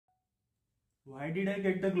Why did I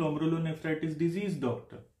get the glomerulonephritis disease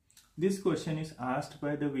doctor? This question is asked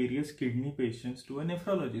by the various kidney patients to a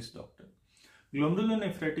nephrologist doctor.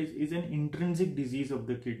 Glomerulonephritis is an intrinsic disease of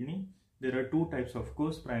the kidney. There are two types, of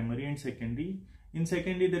course, primary and secondary. In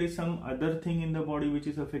secondary, there is some other thing in the body which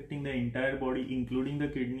is affecting the entire body, including the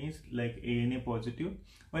kidneys, like ANA positive.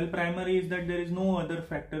 While primary is that there is no other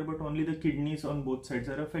factor, but only the kidneys on both sides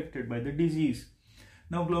are affected by the disease.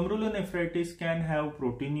 Now, glomerulonephritis can have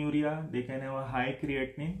proteinuria, they can have a high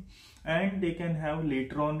creatinine, and they can have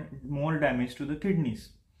later on more damage to the kidneys.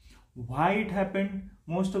 Why it happened?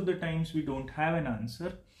 Most of the times we don't have an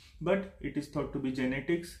answer, but it is thought to be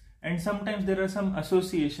genetics, and sometimes there are some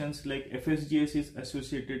associations like FSGS is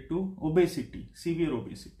associated to obesity, severe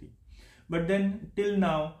obesity. But then till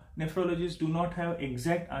now, nephrologists do not have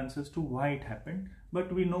exact answers to why it happened,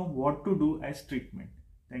 but we know what to do as treatment.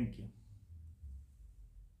 Thank you.